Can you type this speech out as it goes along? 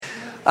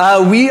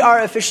We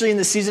are officially in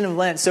the season of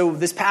Lent. So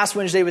this past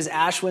Wednesday was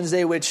Ash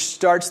Wednesday, which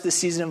starts the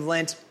season of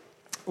Lent.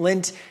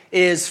 Lent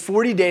is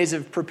 40 days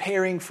of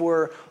preparing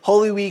for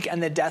Holy Week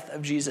and the death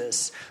of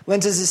Jesus.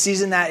 Lent is a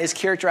season that is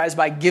characterized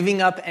by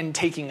giving up and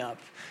taking up.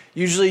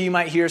 Usually you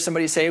might hear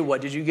somebody say,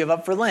 "What did you give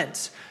up for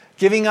Lent?"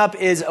 Giving up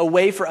is a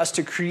way for us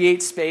to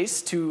create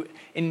space, to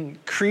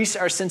increase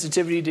our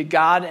sensitivity to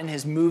God and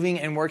his moving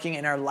and working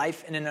in our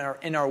life and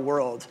in our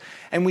world.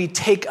 And we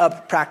take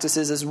up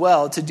practices as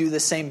well to do the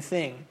same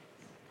thing.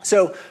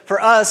 So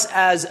for us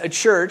as a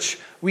church,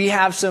 we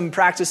have some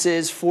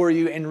practices for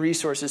you and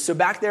resources. So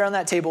back there on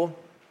that table,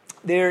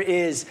 there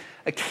is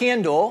a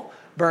candle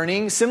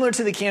burning, similar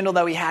to the candle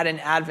that we had in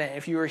Advent,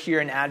 if you were here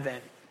in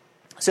Advent.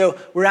 So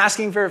we're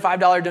asking for a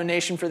 $5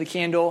 donation for the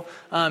candle.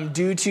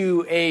 Due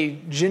to a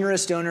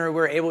generous donor,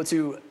 we're able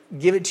to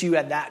give it to you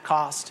at that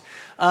cost.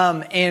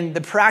 And the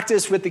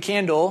practice with the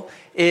candle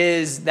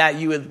is that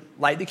you would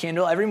light the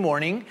candle every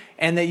morning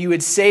and that you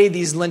would say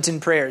these Lenten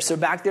prayers. So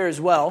back there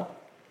as well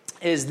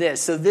is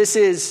this. So this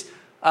is,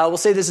 we'll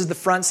say this is the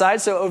front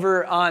side. So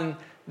over on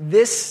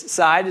this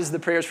side is the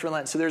prayers for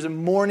Lent. So there's a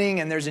morning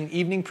and there's an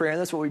evening prayer.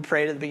 That's what we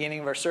prayed at the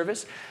beginning of our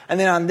service. And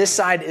then on this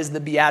side is the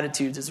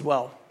Beatitudes as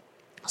well.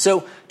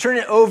 So turn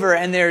it over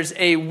and there's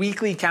a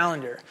weekly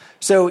calendar.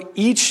 So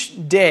each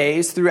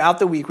day throughout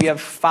the week, we have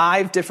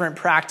 5 different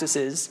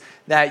practices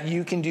that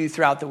you can do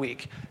throughout the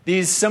week.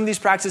 Some of these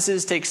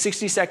practices take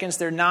 60 seconds.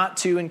 They're not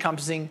too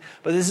encompassing,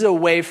 but this is a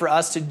way for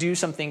us to do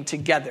something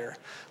together.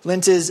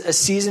 Lent is a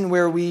season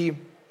where we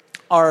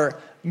are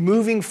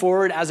moving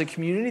forward as a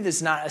community. This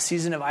is not a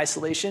season of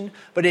isolation,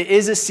 but it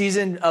is a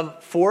season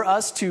for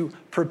us to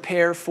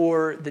prepare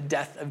for the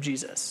death of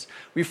Jesus.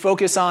 We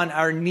focus on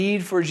our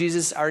need for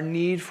Jesus, our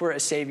need for a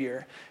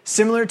Savior.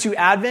 Similar to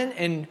Advent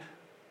and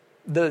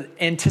the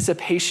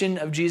anticipation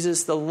of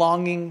Jesus, the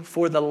longing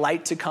for the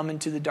light to come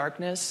into the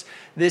darkness,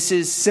 this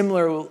is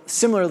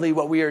similarly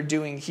what we are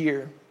doing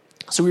here.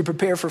 So we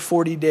prepare for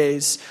 40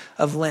 days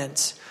of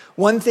Lent.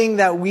 One thing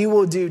that we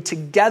will do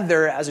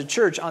together as a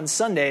church on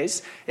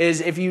Sundays is,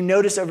 if you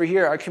notice over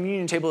here, our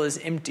communion table is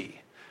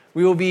empty.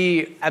 We will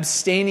be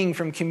abstaining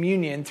from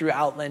communion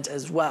throughout Lent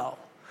as well.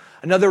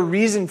 Another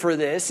reason for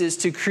this is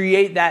to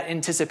create that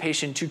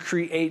anticipation, to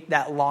create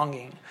that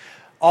longing,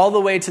 all the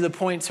way to the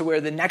point to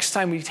where the next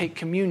time we take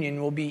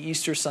communion will be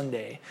Easter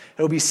Sunday.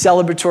 It will be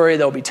celebratory,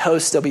 there will be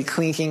toast, there will be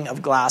clinking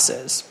of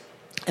glasses.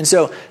 And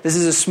so this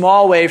is a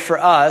small way for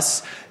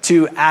us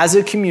to, as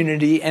a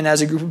community and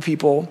as a group of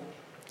people,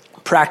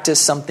 practice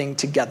something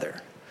together.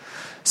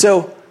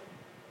 So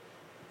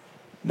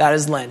that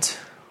is Lent.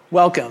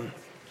 Welcome.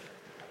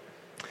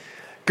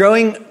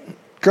 Growing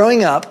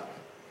up,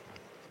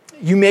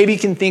 you maybe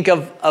can think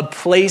of a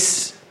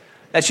place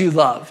that you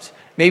loved.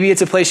 Maybe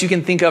it's a place you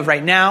can think of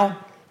right now.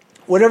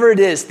 Whatever it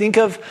is,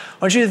 I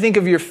want you to think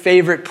of your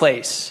favorite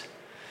place.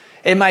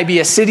 It might be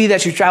a city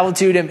that you traveled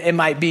to. It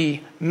might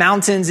be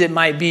mountains. It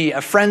might be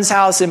a friend's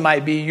house. It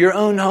might be your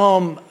own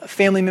home, a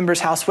family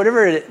member's house,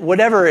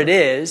 whatever it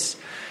is.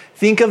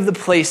 Think of the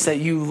place that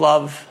you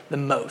love the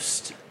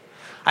most.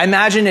 I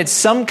imagine it's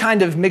some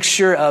kind of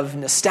mixture of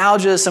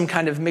nostalgia, some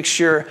kind of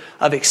mixture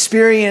of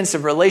experience,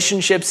 of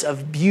relationships,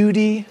 of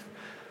beauty.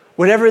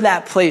 Whatever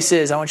that place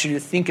is, I want you to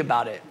think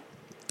about it.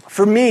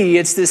 For me,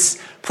 it's this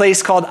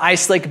place called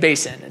Ice Lake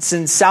Basin. It's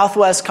in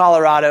southwest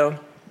Colorado.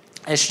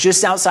 It's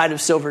just outside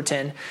of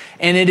Silverton,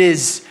 and it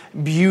is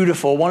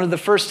beautiful. One of the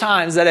first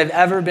times that I've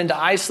ever been to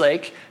Ice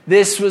Lake,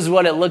 this was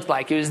what it looked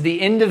like. It was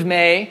the end of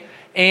May,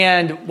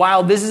 and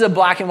while this is a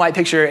black and white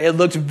picture, it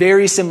looked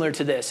very similar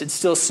to this. It's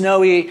still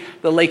snowy,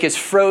 the lake is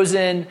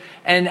frozen,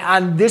 and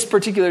on this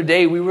particular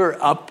day, we were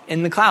up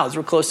in the clouds.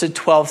 We're close to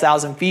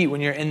 12,000 feet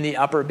when you're in the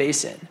upper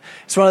basin.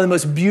 It's one of the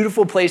most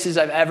beautiful places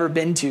I've ever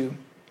been to.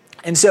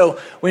 And so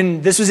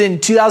when this was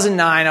in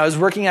 2009, I was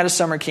working at a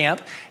summer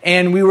camp,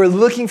 and we were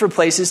looking for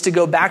places to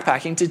go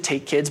backpacking, to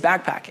take kids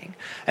backpacking.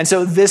 And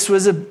so this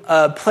was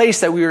a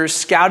place that we were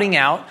scouting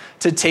out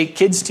to take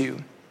kids to.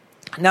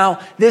 Now,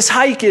 this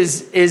hike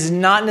is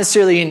not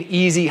necessarily an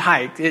easy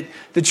hike. The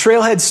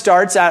trailhead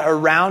starts at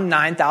around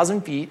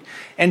 9,000 feet,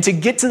 and to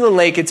get to the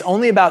lake, it's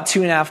only about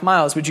 2.5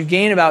 miles, but you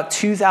gain about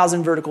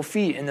 2,000 vertical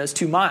feet in those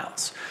 2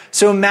 miles.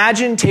 So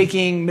imagine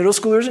taking middle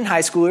schoolers and high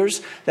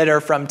schoolers that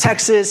are from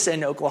Texas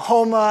and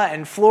Oklahoma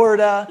and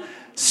Florida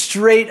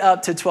straight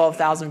up to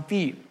 12,000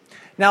 feet.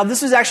 Now,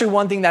 this is actually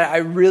one thing that I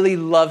really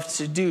loved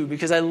to do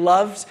because I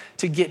loved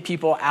to get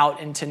people out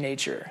into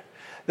nature.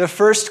 The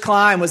first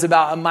climb was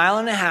about 1.5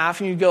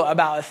 miles, and you go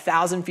about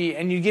 1,000 feet,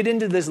 and you get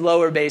into this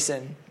lower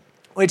basin,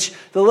 which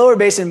the lower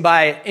basin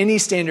by any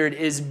standard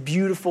is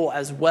beautiful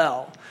as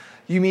well.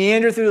 You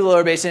meander through the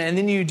lower basin, and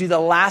then you do the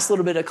last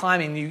little bit of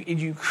climbing.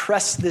 You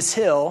crest this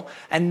hill,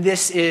 and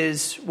this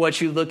is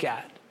what you look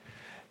at.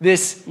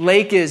 This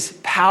lake is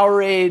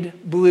Powerade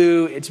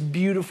blue. It's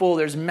beautiful.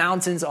 There's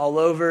mountains all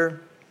over,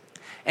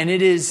 and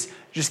it is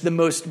just the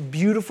most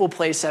beautiful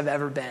place I've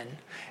ever been.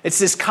 It's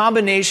this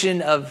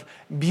combination of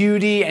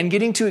beauty and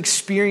getting to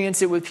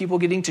experience it with people,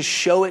 getting to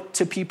show it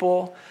to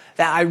people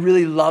that I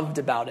really loved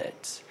about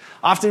it.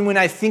 Often when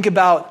I think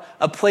about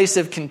a place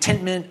of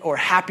contentment or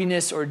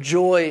happiness or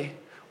joy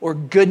or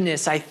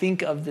goodness, I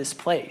think of this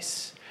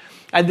place.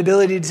 I had the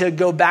ability to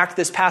go back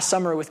this past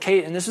summer with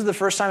Kate, and this was the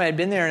first time I had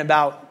been there in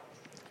about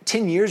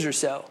 10 years or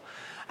so.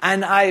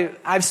 And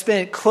I've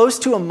spent close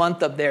to a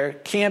month up there,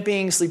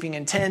 camping, sleeping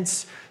in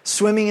tents,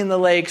 swimming in the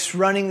lakes,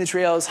 running the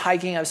trails,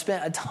 hiking. I've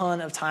spent a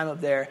ton of time up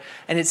there,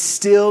 and it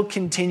still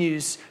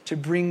continues to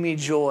bring me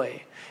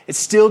joy. It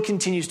still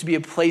continues to be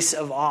a place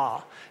of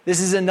awe. This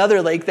is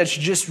another lake that's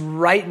just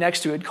right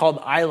next to it called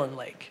Island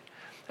Lake.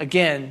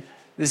 Again,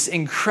 this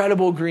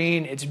incredible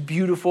green, it's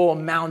beautiful,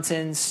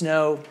 mountains,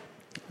 snow.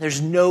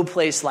 There's no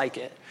place like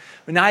it.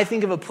 When I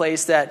think of a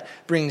place that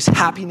brings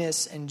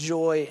happiness and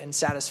joy and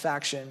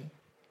satisfaction,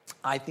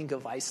 I think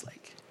of Ice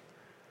Lake.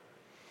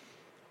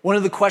 One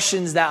of the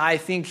questions that I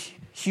think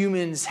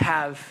humans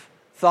have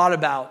thought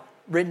about,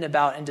 written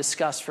about, and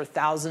discussed for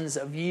thousands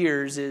of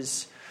years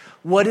is,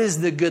 what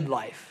is the good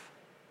life?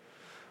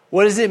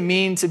 What does it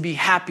mean to be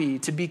happy,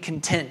 to be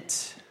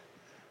content?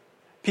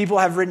 People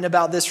have written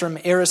about this from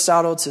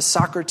Aristotle to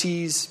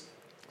Socrates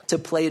to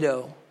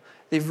Plato.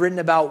 They've written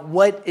about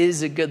what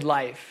is a good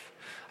life.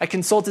 I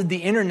consulted the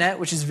internet,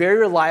 which is very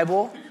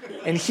reliable,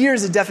 and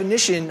here's a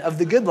definition of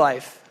the good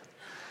life.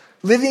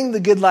 Living the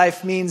good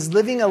life means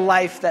living a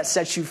life that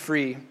sets you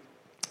free,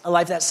 a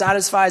life that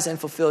satisfies and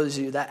fulfills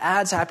you, that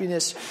adds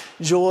happiness,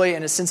 joy,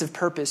 and a sense of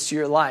purpose to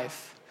your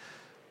life.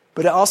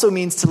 But it also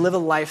means to live a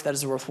life that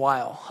is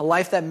worthwhile, a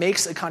life that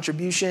makes a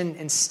contribution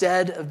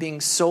instead of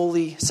being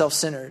solely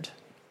self-centered.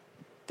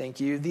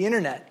 Thank you, the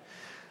internet.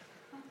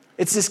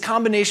 It's this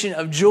combination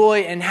of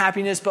joy and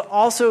happiness, but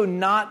also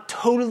not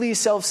totally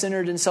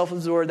self-centered and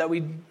self-absorbed, that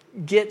we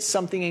get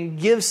something and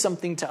give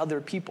something to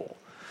other people.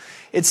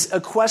 It's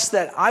a quest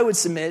that I would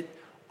submit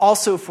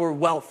also for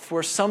wealth,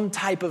 for some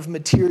type of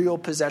material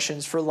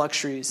possessions, for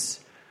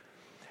luxuries.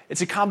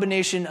 It's a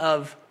combination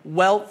of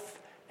wealth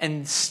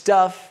and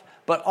stuff,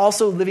 but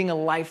also living a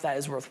life that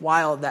is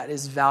worthwhile, that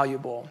is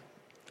valuable.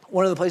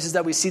 One of the places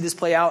that we see this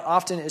play out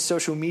often is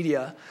social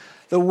media.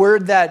 The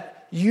word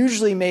that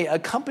usually may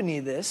accompany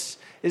this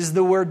is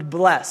the word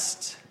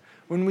blessed.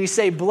 When we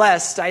say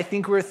blessed, I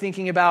think we're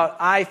thinking about,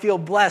 I feel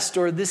blessed,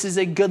 or this is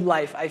a good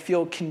life, I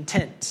feel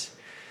content.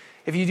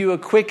 If you do a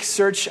quick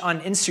search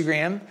on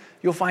Instagram,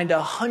 you'll find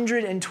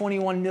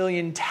 121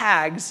 million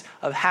tags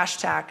of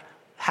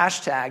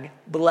hashtag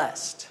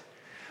blessed.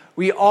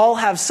 We all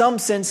have some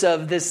sense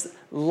of this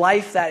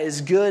life that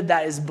is good,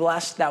 that is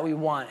blessed, that we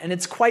want. And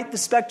it's quite the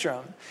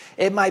spectrum.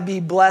 It might be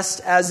blessed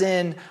as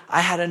in,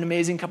 I had an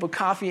amazing cup of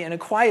coffee and a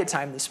quiet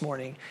time this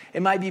morning.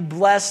 It might be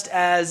blessed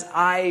as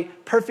I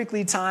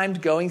perfectly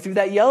timed going through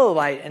that yellow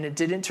light and it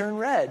didn't turn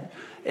red.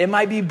 It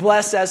might be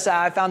blessed as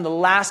I found the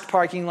last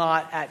parking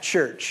lot at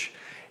church.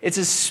 It's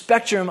a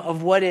spectrum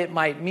of what it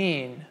might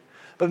mean.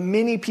 But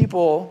many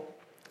people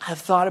have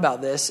thought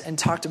about this and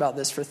talked about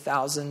this for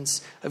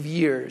thousands of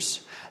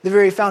years. The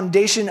very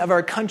foundation of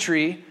our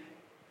country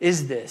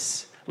is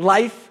this: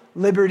 life,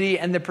 liberty,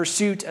 and the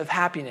pursuit of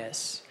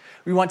happiness.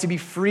 We want to be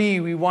free.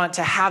 We want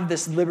to have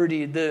this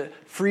liberty, the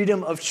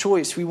freedom of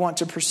choice. We want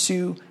to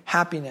pursue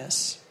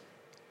happiness.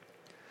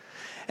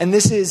 And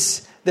this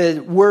is the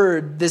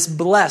word, this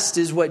blessed,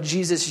 is what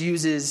Jesus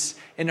uses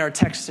in our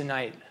text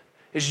tonight.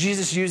 Is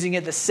Jesus using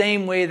it the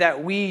same way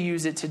that we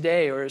use it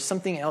today, or is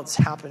something else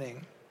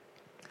happening?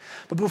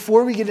 But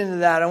before we get into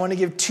that, I want to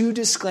give two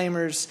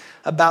disclaimers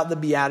about the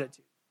Beatitudes.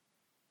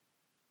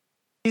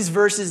 These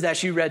verses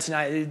that you read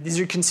tonight, these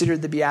are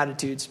considered the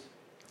Beatitudes.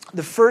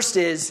 The first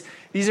is,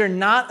 these are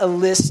not a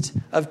list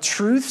of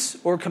truths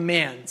or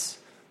commands.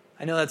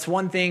 I know that's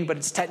one thing, but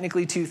it's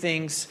technically two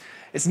things.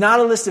 It's not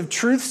a list of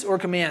truths or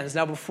commands.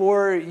 Now,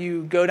 before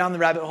you go down the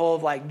rabbit hole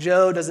of like,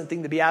 Joe doesn't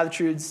think the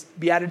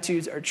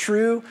Beatitudes are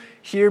true,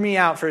 hear me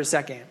out for a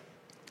second.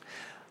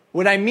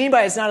 What I mean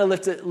by it's not a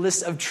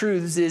list of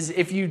truths is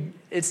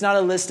it's not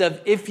a list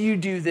of, if you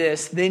do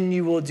this, then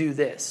you will do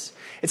this.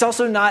 It's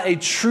also not a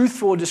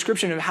truthful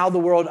description of how the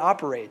world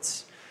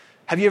operates.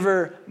 Have you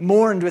ever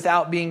mourned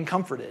without being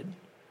comforted?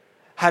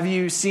 Have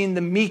you seen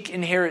the meek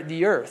inherit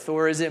the earth?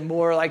 Or is it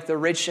more like the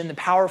rich and the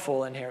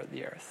powerful inherit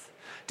the earth?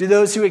 Do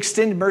those who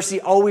extend mercy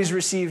always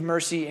receive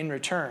mercy in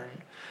return?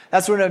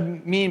 That's what I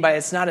mean by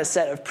it's not a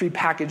set of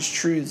prepackaged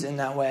truths in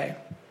that way.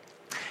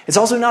 It's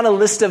also not a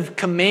list of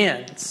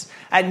commands.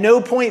 At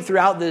no point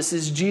throughout this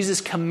is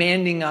Jesus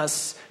commanding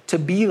us to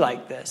be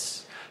like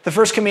this. The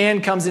first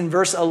command comes in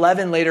verse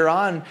 11 later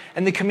on,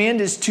 and the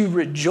command is to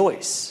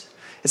rejoice.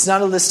 It's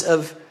not a list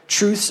of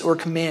truths or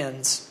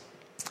commands.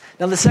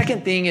 Now, the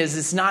second thing is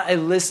it's not a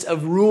list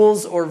of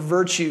rules or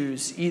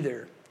virtues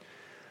either.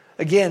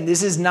 Again,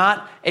 this is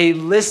not a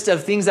list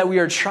of things that we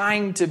are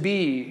trying to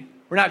be.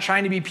 We're not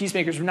trying to be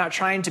peacemakers. We're not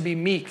trying to be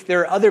meek. There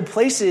are other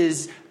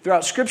places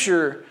throughout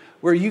Scripture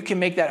where you can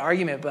make that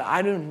argument, but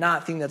I do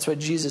not think that's what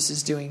Jesus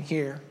is doing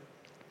here.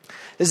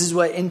 This is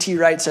what N.T.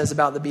 Wright says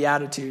about the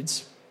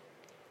Beatitudes.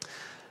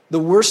 The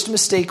worst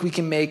mistake we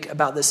can make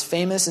about this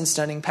famous and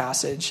stunning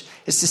passage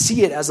is to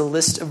see it as a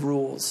list of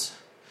rules.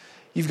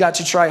 You've got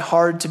to try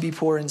hard to be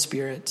poor in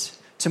spirit,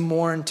 to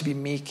mourn, to be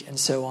meek, and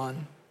so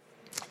on.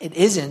 It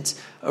isn't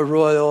a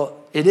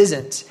royal, it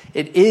isn't.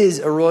 It is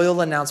a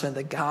royal announcement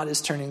that God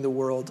is turning the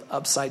world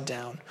upside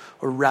down,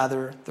 or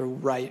rather the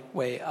right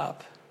way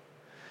up.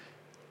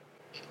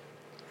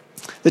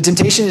 The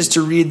temptation is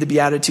to read the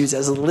Beatitudes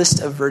as a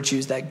list of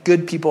virtues that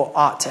good people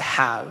ought to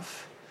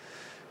have.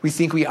 We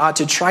think we ought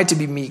to try to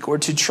be meek, or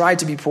to try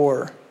to be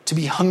poor, to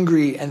be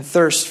hungry and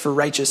thirst for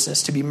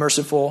righteousness, to be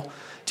merciful,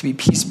 to be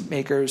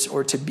peacemakers,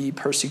 or to be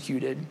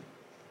persecuted.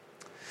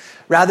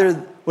 Rather,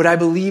 what I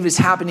believe is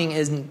happening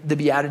in the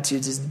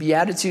Beatitudes is the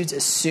Beatitudes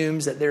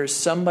assumes that there is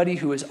somebody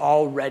who is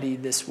already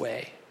this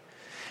way.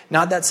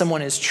 Not that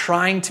someone is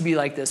trying to be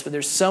like this, but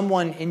there's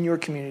someone in your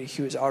community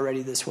who is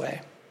already this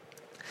way.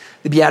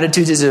 The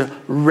Beatitudes is a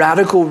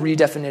radical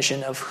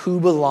redefinition of who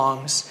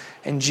belongs,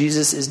 and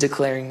Jesus is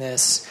declaring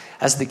this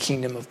as the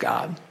kingdom of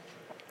God.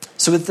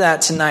 So with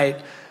that, tonight,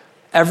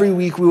 every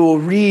week we will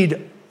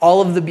read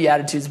all of the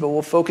Beatitudes, but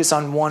we'll focus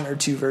on one or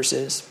two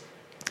verses.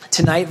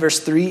 Tonight, verse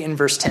 3 and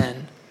verse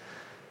 10.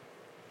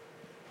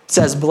 It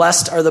says,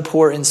 "Blessed are the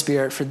poor in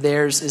spirit, for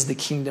theirs is the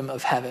kingdom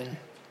of heaven.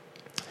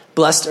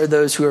 Blessed are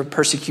those who are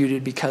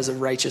persecuted because of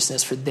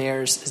righteousness, for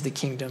theirs is the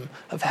kingdom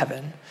of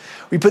heaven."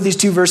 We put these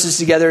two verses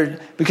together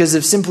because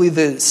of simply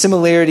the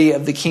similarity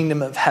of the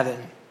kingdom of heaven.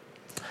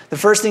 The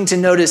first thing to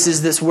notice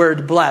is this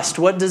word blessed.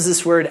 What does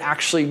this word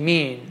actually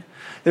mean?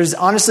 There's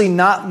honestly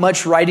not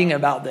much writing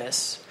about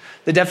this.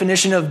 The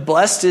definition of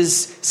blessed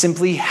is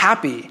simply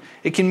happy.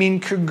 It can mean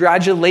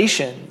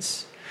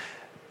congratulations.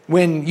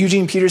 When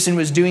Eugene Peterson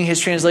was doing his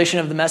translation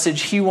of the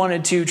Message, he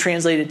wanted to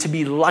translate it to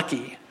be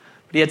lucky.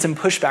 But he had some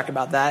pushback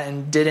about that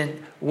and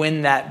didn't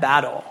win that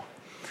battle.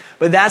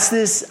 But that's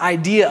this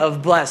idea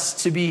of blessed,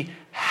 to be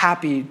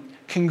happy.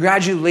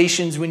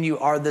 Congratulations when you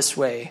are this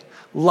way.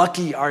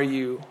 Lucky are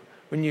you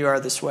when you are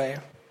this way.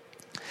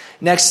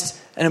 Next,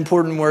 an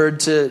important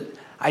word to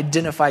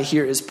identify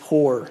here is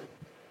poor.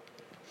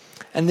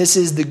 And this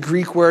is the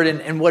Greek word,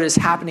 and what is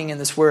happening in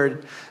this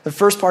word. The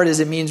first part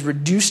is it means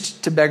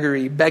reduced to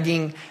beggary,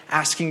 begging,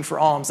 asking for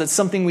alms. That's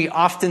something we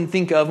often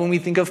think of when we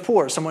think of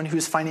poor, someone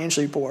who's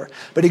financially poor.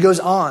 But it goes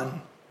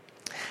on.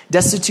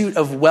 Destitute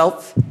of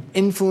wealth,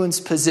 influence,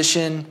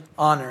 position,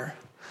 honor.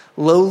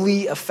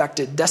 Lowly,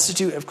 affected,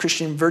 destitute of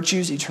Christian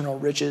virtues, eternal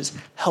riches,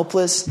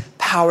 helpless,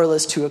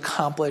 powerless to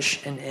accomplish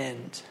an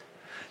end.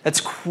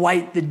 That's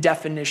quite the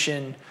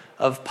definition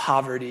of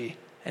poverty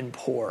and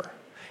poor.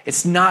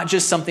 It's not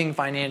just something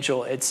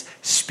financial. It's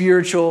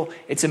spiritual.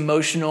 It's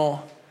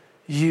emotional.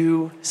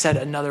 You, said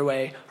another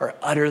way, are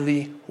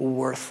utterly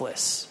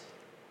worthless.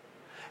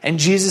 And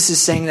Jesus is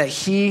saying that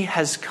he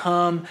has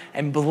come,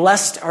 and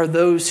blessed are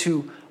those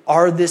who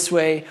are this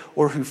way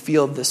or who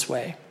feel this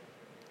way.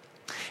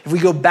 If we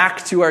go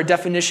back to our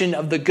definition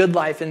of the good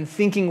life and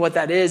thinking what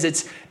that is,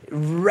 it's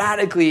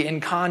radically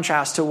in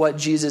contrast to what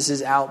Jesus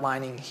is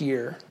outlining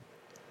here.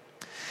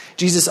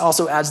 Jesus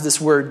also adds this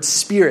word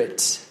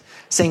spirit,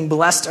 saying,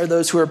 blessed are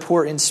those who are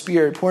poor in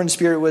spirit. Poor in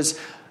spirit was,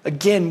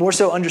 again, more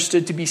so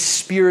understood to be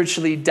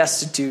spiritually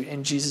destitute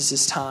in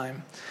Jesus'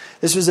 time.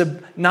 This was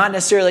not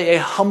necessarily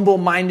a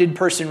humble-minded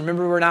person.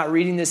 Remember, we're not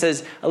reading this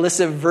as a list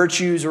of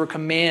virtues or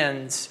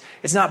commands.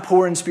 It's not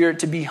poor in spirit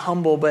to be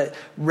humble, but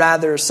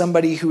rather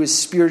somebody who is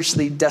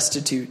spiritually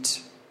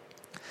destitute.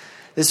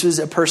 This was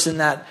a person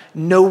that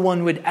no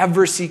one would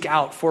ever seek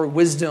out for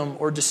wisdom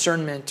or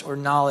discernment or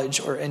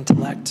knowledge or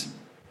intellect.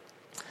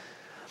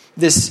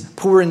 This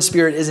poor in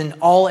spirit is an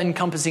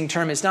all-encompassing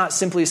term. It's not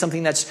simply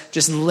something that's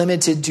just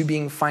limited to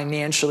being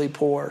financially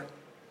poor.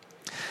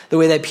 The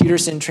way that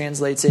Peterson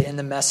translates it in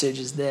the Message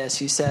is this.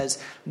 He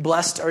says,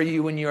 blessed are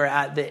you when you are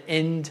at the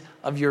end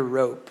of your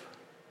rope.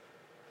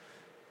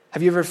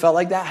 Have you ever felt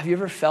like that? Have you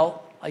ever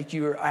felt like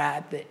you are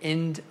at the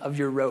end of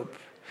your rope?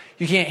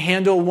 You can't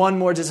handle one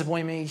more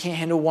disappointment. You can't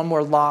handle one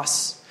more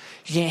loss.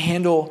 You can't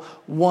handle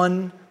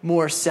one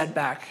more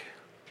setback,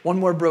 one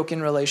more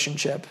broken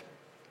relationship.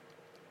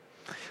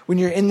 When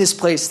you're in this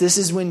place, this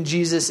is when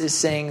Jesus is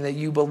saying that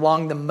you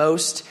belong the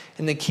most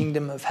in the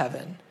kingdom of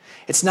heaven.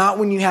 It's not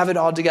when you have it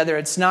all together.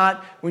 It's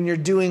not when you're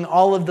doing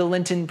all of the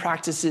Lenten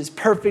practices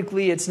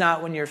perfectly. It's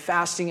not when you're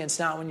fasting. It's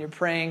not when you're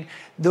praying.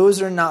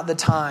 Those are not the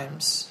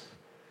times.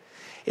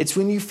 It's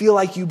when you feel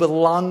like you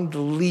belong the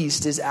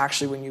least is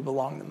actually when you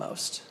belong the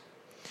most.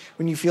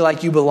 When you feel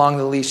like you belong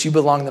the least, you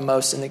belong the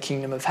most in the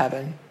kingdom of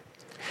heaven.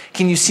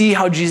 Can you see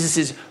how Jesus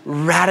is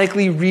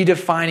radically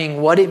redefining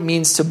what it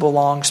means to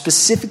belong,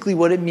 specifically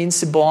what it means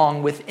to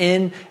belong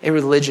within a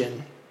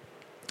religion?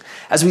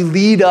 As we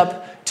lead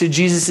up to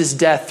Jesus'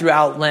 death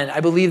throughout Lent, I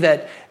believe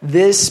that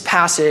this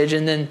passage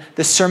and then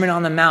the Sermon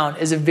on the Mount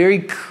is a very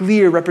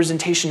clear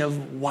representation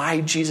of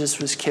why Jesus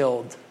was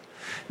killed.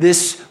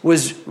 This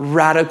was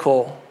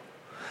radical.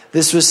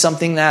 This was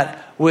something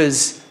that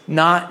was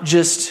not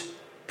just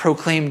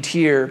proclaimed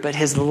here, but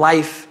his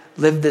life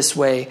lived this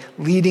way,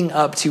 leading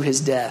up to his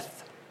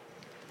death.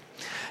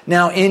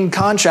 Now, in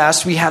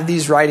contrast, we have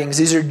these writings.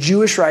 These are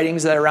Jewish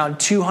writings that are around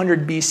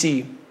 200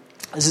 BC.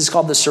 This is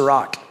called the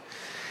Sirach.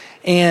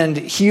 And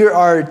here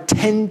are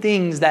 10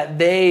 things that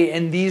they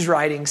in these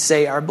writings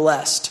say are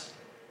blessed.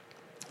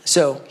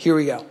 So, here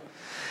we go.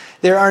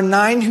 There are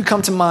 9 who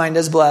come to mind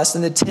as blessed,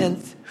 and the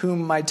 10th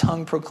whom my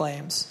tongue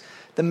proclaims.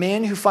 The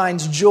man who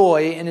finds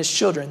joy in his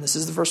children. This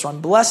is the first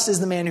one. Blessed is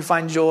the man who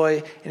finds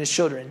joy in his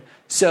children.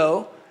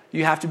 So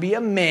you have to be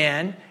a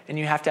man and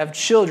you have to have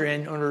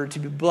children in order to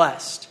be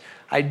blessed.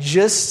 I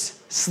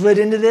just slid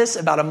into this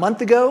about a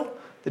month ago.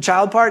 The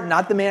child part,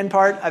 not the man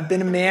part. I've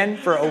been a man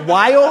for a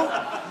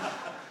while.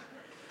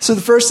 So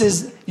the first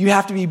is you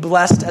have to be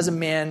blessed as a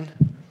man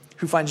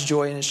who finds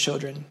joy in his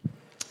children.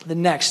 The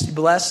next,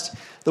 blessed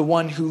the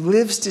one who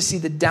lives to see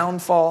the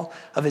downfall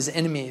of his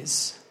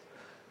enemies.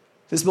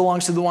 This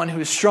belongs to the one who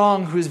is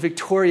strong, who is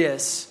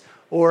victorious,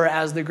 or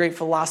as the great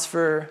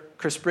philosopher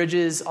Chris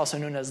Bridges, also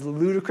known as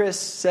Ludicrous,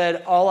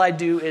 said, all I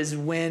do is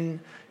win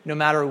no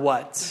matter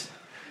what.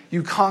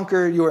 You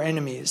conquer your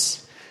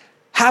enemies.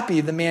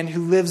 Happy the man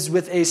who lives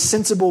with a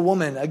sensible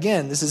woman.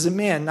 Again, this is a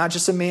man, not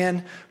just a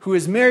man who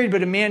is married,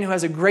 but a man who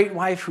has a great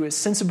wife, who is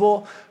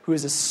sensible, who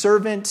is a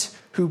servant,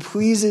 who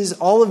pleases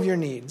all of your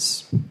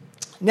needs.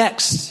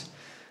 Next,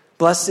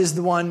 blessed is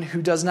the one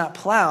who does not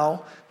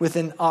plow with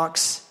an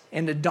ox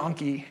and a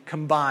donkey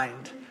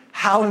combined.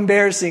 How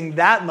embarrassing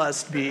that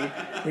must be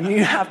when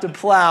you have to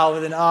plow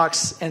with an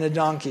ox and a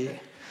donkey.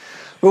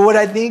 But what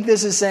I think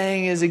this is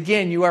saying is,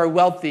 again, you are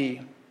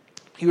wealthy.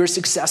 You are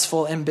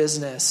successful in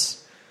business.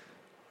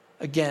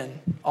 Again,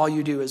 all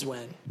you do is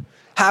win.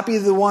 Happy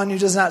the one who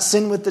does not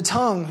sin with the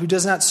tongue, who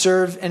does not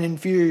serve an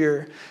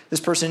inferior. This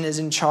person is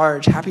in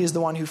charge. Happy is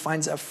the one who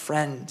finds a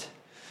friend.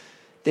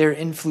 They're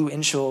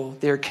influential.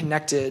 They're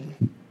connected.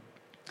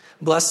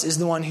 Blessed is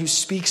the one who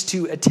speaks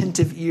to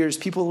attentive ears.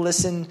 People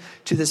listen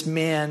to this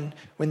man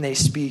when they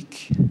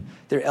speak.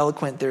 They're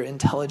eloquent. They're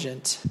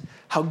intelligent.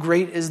 How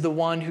great is the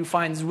one who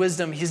finds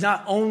wisdom. He's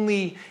not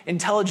only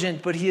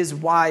intelligent, but he is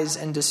wise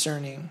and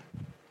discerning.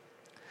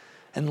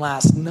 And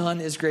last, none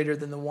is greater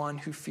than the one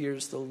who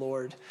fears the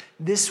Lord.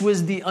 This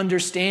was the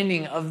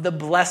understanding of the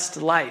blessed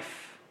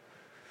life.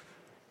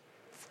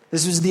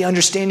 This was the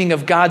understanding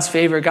of God's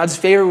favor. God's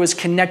favor was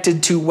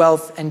connected to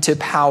wealth and to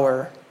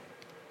power.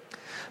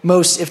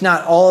 Most, if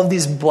not all, of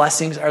these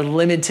blessings are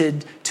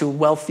limited to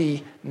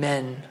wealthy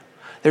men.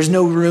 There's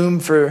no room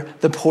for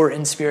the poor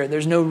in spirit.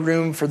 There's no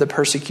room for the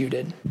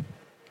persecuted.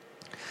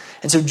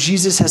 And so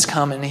Jesus has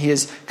come and he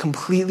is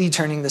completely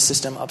turning the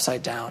system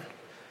upside down.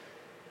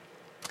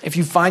 If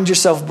you find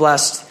yourself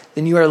blessed,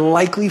 then you are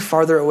likely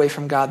farther away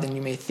from God than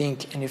you may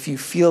think. And if you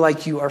feel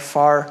like you are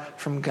far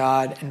from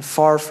God and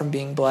far from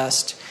being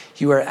blessed,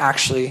 you are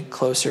actually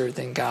closer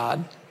than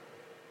God.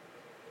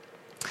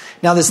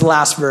 Now this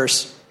last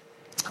verse,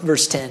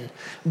 verse 10.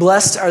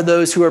 Blessed are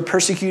those who are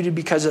persecuted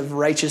because of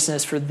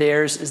righteousness, for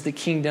theirs is the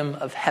kingdom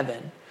of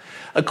heaven.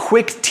 A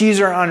quick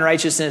teaser on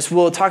righteousness.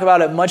 We'll talk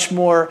about it much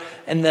more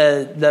in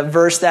the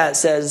verse that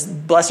says,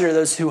 blessed are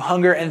those who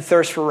hunger and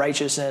thirst for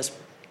righteousness.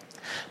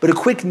 But a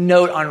quick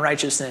note on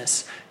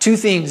righteousness. 2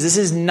 things. This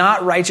is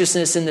not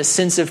righteousness in the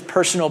sense of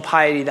personal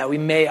piety that we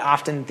may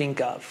often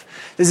think of.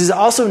 This is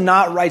also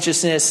not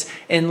righteousness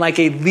in like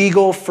a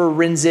legal,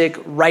 forensic,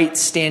 right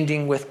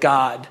standing with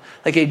God,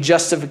 like a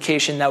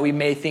justification that we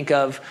may think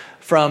of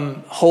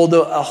from a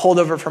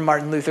holdover from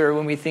Martin Luther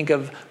when we think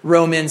of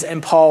Romans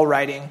and Paul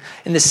writing.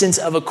 In the sense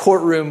of a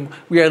courtroom,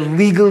 we are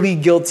legally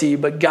guilty,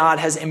 but God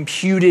has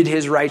imputed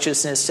his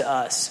righteousness to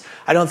us.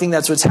 I don't think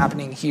that's what's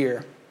happening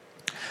here.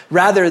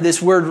 Rather, this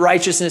word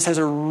righteousness has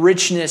a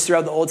richness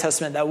throughout the Old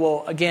Testament that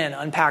we'll, again,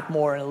 unpack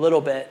more in a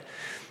little bit.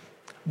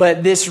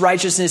 But this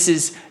righteousness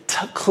is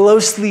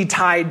closely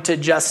tied to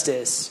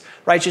justice.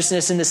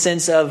 Righteousness in the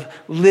sense of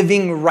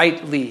living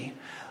rightly,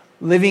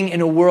 living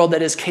in a world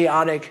that is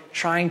chaotic,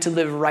 trying to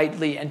live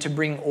rightly and to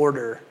bring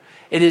order.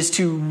 It is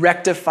to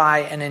rectify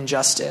an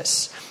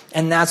injustice.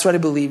 And that's what I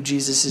believe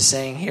Jesus is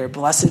saying here.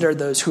 Blessed are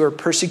those who are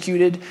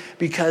persecuted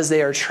because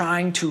they are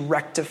trying to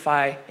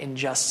rectify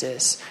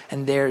injustice,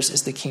 and theirs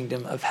is the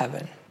kingdom of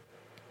heaven.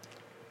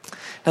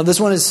 Now,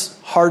 this one is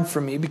hard for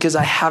me because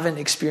I haven't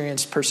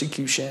experienced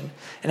persecution,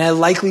 and I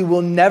likely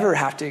will never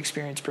have to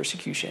experience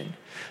persecution.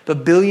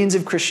 But billions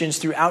of Christians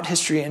throughout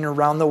history and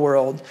around the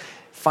world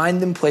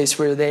find them place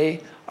where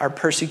they are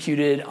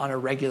persecuted on a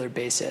regular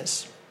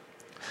basis.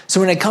 So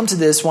when I come to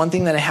this, one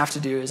thing that I have to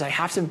do is I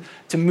have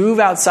to move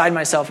outside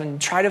myself and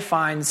try to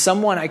find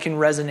someone I can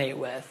resonate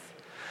with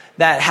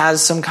that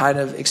has some kind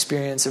of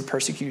experience of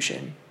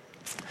persecution.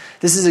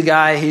 This is a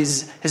guy,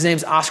 his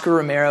name's Oscar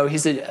Romero.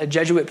 He's a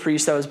Jesuit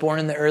priest that was born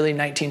in the early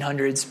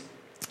 1900s,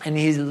 and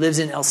he lives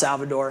in El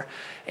Salvador.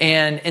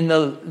 And in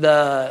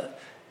the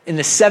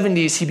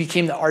 70s, he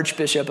became the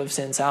Archbishop of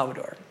San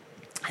Salvador.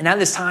 And at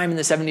this time in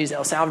the 70s,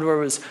 El Salvador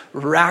was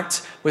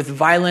racked with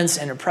violence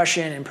and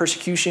oppression and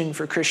persecution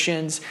for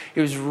Christians.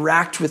 It was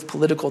racked with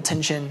political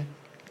tension.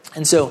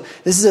 And so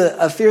this is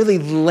a fairly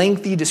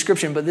lengthy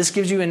description, but this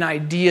gives you an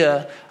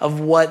idea of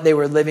what they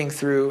were living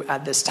through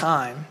at this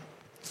time.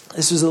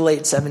 This was the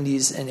late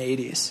 70s and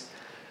 80s.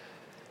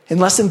 In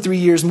less than 3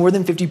 years, more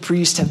than 50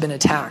 priests have been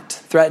attacked,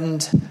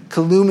 threatened,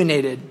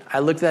 calumniated. I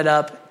looked that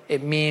up.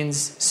 It means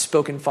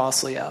spoken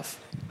falsely of.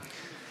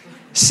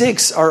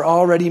 6 are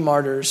already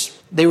martyrs.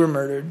 They were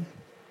murdered.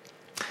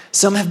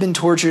 Some have been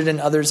tortured and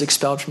others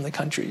expelled from the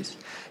countries.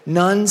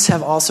 Nuns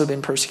have also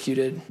been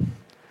persecuted.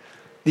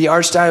 The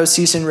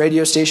archdiocesan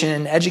radio station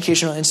and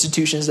educational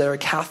institutions that are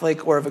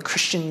Catholic or of a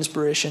Christian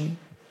inspiration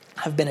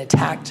have been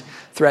attacked,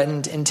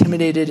 threatened,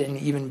 intimidated, and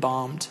even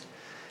bombed.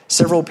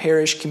 Several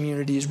parish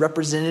communities,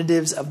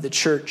 representatives of the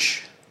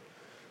church,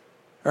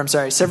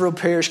 several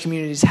parish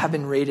communities have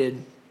been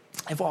raided.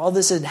 If all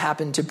this had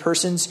happened to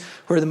persons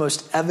who are the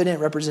most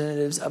evident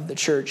representatives of the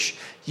church,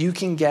 you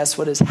can guess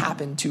what has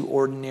happened to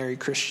ordinary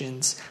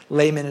Christians,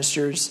 lay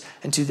ministers,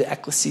 and to the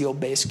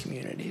ecclesial-based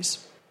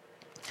communities.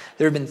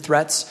 There have been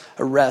threats,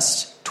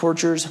 arrests,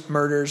 tortures,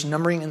 murders,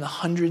 numbering in the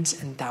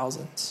hundreds and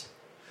thousands.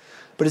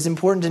 But it's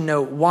important to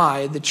note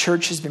why the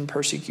church has been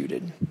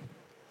persecuted.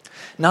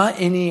 Not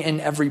any and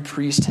every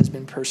priest has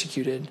been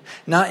persecuted.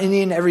 Not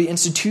any and every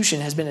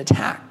institution has been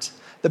attacked.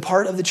 The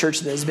part of the church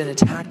that has been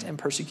attacked and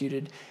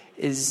persecuted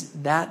is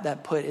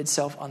that put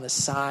itself on the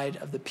side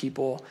of the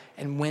people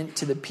and went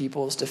to the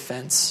people's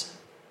defense.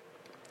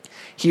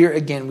 Here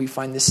again, we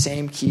find the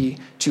same key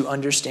to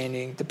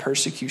understanding the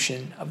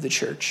persecution of the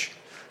church,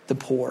 the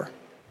poor.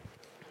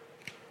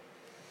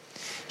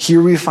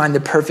 Here we find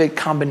the perfect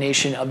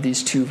combination of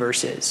these two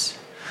verses.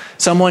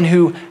 Someone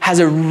who has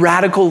a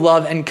radical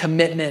love and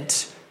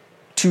commitment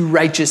to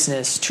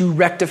righteousness, to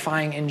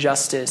rectifying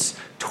injustice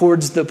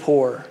towards the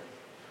poor.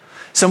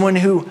 Someone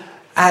who,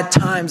 at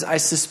times, I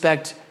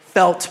suspect,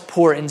 felt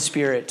poor in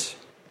spirit,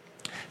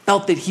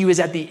 felt that he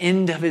was at the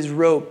end of his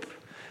rope,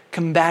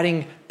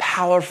 combating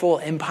powerful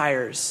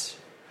empires,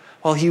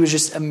 while he was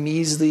just a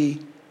measly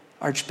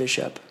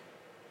archbishop.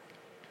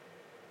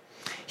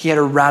 He had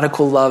a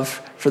radical love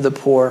for the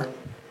poor,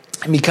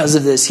 and because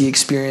of this, he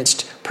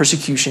experienced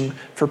persecution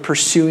for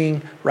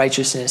pursuing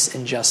righteousness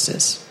and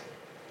justice.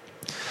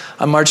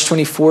 On March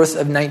 24th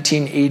of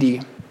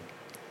 1980,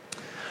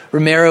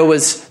 Romero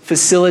was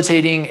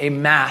facilitating a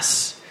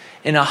mass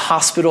in a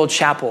hospital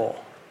chapel.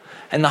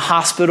 And the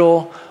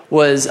hospital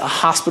was a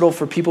hospital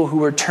for people who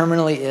were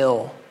terminally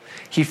ill.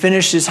 He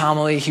finished his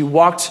homily. He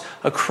walked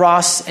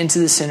across into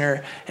the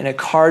center, and a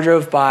car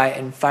drove by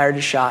and fired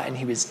a shot, and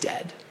he was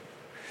dead.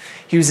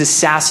 He was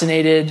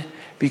assassinated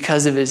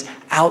because of his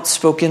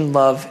outspoken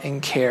love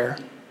and care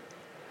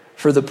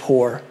for the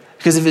poor,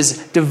 because of his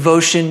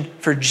devotion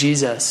for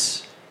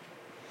Jesus.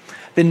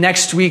 The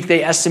next week,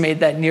 they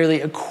estimate that nearly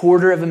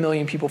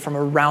 250,000 people from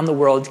around the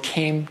world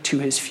came to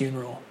his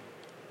funeral.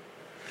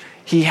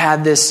 He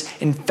had this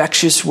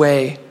infectious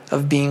way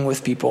of being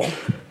with people.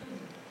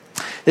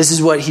 This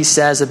is what he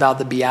says about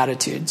the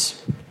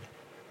Beatitudes.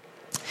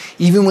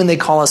 Even when they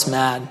call us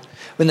mad,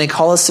 when they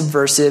call us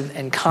subversive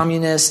and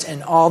communist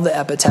and all the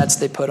epithets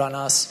they put on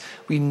us,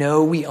 we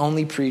know we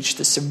only preach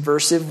the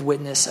subversive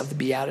witness of the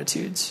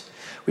Beatitudes,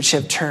 which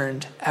have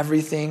turned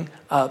everything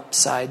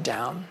upside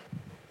down.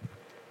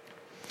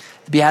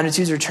 The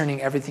Beatitudes are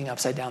turning everything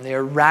upside down. They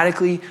are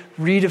radically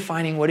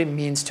redefining what it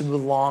means to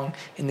belong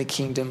in the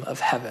kingdom of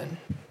heaven.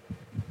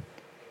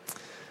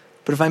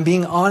 But if I'm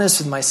being honest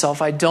with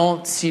myself, I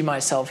don't see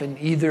myself in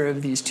either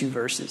of these two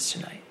verses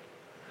tonight.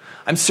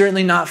 I'm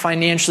certainly not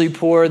financially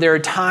poor. There are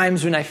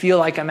times when I feel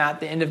like I'm at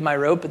the end of my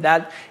rope, but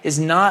that is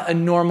not a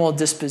normal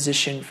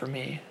disposition for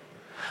me.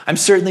 I'm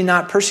certainly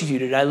not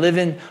persecuted. I live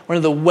in one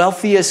of the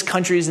wealthiest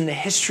countries in the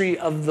history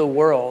of the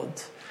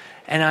world,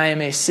 and I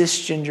am a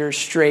cisgender,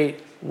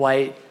 straight,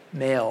 white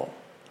male.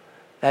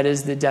 That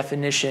is the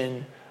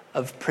definition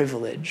of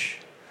privilege.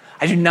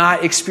 I do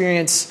not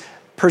experience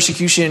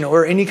persecution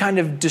or any kind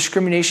of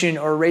discrimination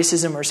or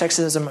racism or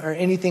sexism or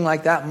anything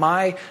like that.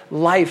 My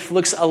life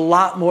looks a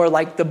lot more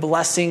like the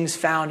blessings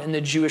found in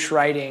the Jewish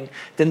writing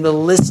than the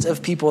list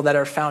of people that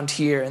are found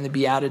here in the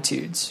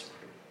Beatitudes.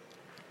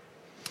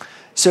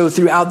 So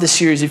throughout the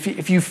series,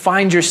 if you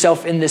find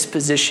yourself in this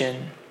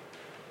position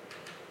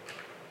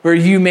where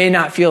you may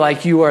not feel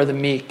like you are the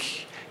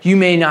meek, you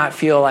may not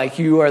feel like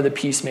you are the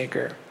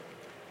peacemaker,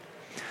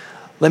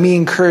 let me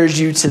encourage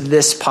you to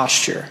this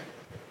posture.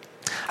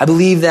 I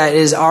believe that it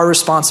is our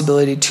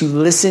responsibility to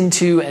listen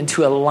to and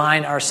to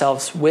align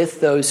ourselves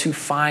with those who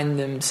find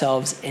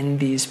themselves in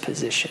these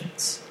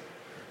positions.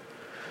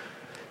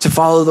 To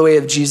follow the way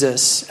of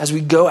Jesus. As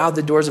we go out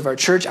the doors of our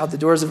church, out the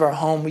doors of our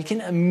home, we can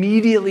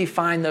immediately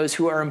find those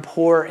who are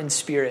poor in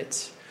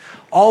spirit.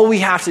 All we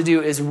have to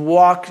do is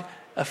walk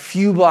a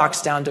few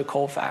blocks down to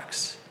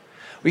Colfax.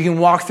 We can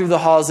walk through the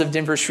halls of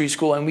Denver Street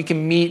School and we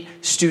can meet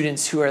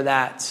students who are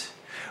that.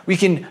 We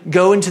can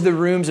go into the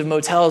rooms of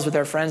motels with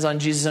our friends on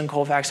Jesus and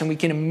Colfax, and we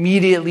can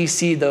immediately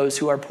see those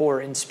who are poor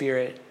in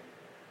spirit.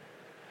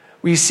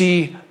 We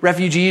see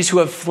refugees who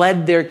have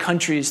fled their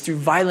countries through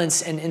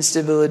violence and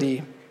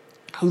instability,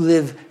 who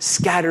live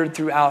scattered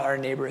throughout our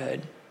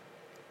neighborhood.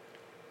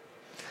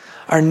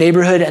 Our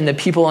neighborhood and the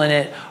people in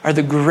it are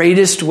the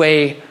greatest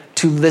way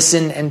to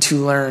listen and to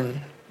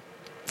learn.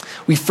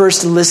 We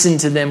first listen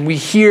to them. We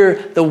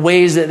hear the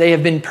ways that they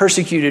have been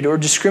persecuted or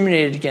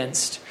discriminated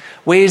against.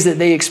 Ways that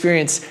they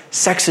experience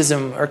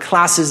sexism or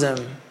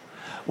classism,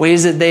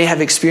 ways that they have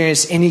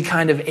experienced any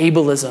kind of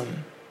ableism.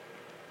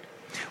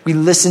 We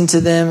listen to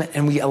them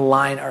and we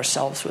align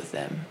ourselves with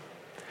them.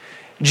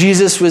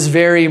 Jesus was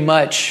very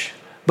much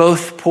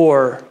both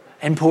poor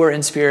and poor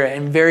in spirit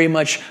and very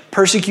much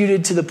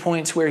persecuted to the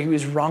points where he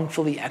was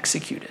wrongfully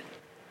executed.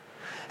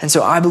 And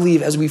so I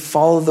believe as we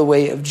follow the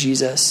way of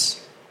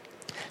Jesus,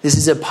 this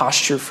is a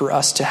posture for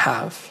us to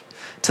have,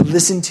 to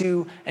listen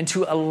to and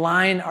to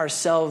align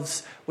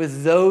ourselves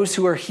with those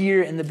who are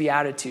here in the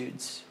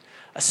Beatitudes,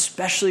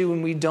 especially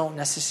when we don't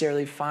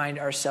necessarily find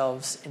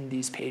ourselves in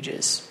these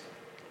pages.